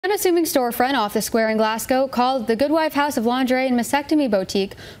unassuming storefront off the square in Glasgow called the Good Wife House of Lingerie and Mastectomy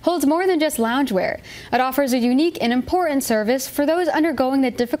Boutique holds more than just loungewear. It offers a unique and important service for those undergoing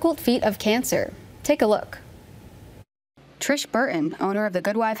the difficult feat of cancer. Take a look. Trish Burton, owner of the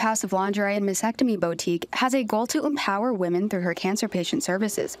Good Wife House of Lingerie and Mastectomy Boutique, has a goal to empower women through her cancer patient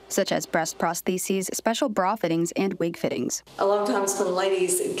services, such as breast prostheses, special bra fittings, and wig fittings. A lot of times when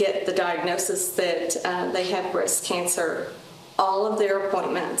ladies get the diagnosis that they have breast cancer, all of their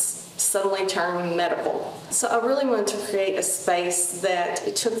appointments suddenly turn medical. So I really wanted to create a space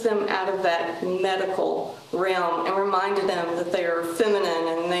that took them out of that medical realm and reminded them that they are feminine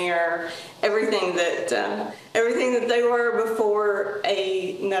and they are everything that they were before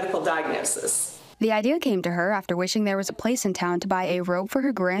a medical diagnosis. The idea came to her after wishing there was a place in town to buy a robe for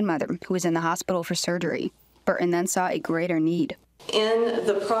her grandmother, who was in the hospital for surgery. Burton then saw a greater need. In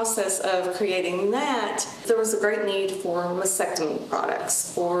the process of creating that, there was a great need for mastectomy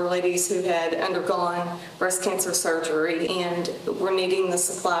products for ladies who had undergone breast cancer surgery and were needing the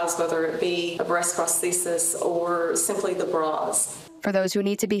supplies, whether it be a breast prosthesis or simply the bras. For those who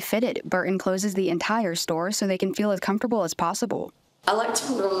need to be fitted, Burton closes the entire store so they can feel as comfortable as possible. I like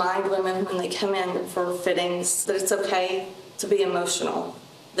to remind women when they come in for fittings that it's okay to be emotional,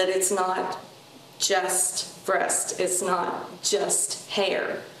 that it's not just breast, it's not just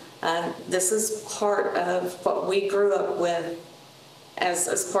hair. This is part of what we grew up with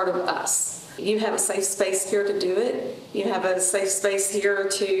as part of us. You have a safe space here to do it. You have a safe space here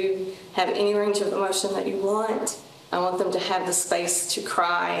to have any range of emotion that you want. I want them to have the space to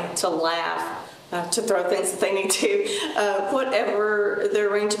cry, to laugh, to throw things that they need to. Whatever their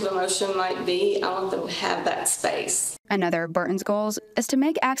range of emotion might be, I want them to have that space. Another of Burton's goals is to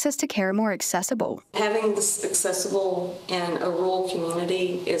make access to care more accessible. Having this accessible in a rural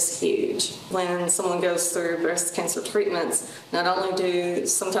community is huge. When someone goes through breast cancer treatments, not only do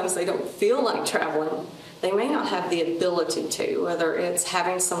sometimes they don't feel like traveling, they may not have the ability to, whether it's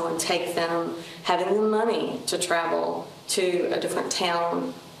having someone take them, having the money to travel to a different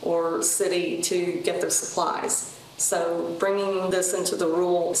town or city to get their supplies. So bringing this into the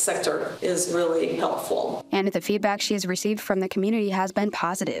rural sector is really helpful. And the feedback she has received from the community has been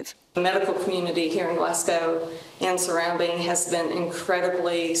positive. The medical community here in Glasgow and surrounding has been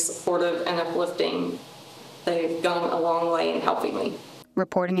incredibly supportive and uplifting. They've gone a long way in helping me.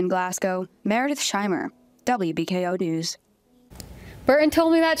 Reporting in Glasgow, Meredith Scheimer, WBKO News. Burton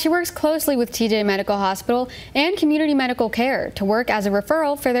told me that she works closely with TJ Medical Hospital and Community Medical Care to work as a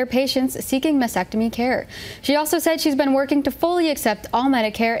referral for their patients seeking mastectomy care. She also said she's been working to fully accept all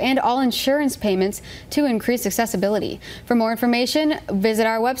Medicare and all insurance payments to increase accessibility. For more information, visit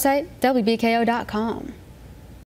our website, WBKO.com.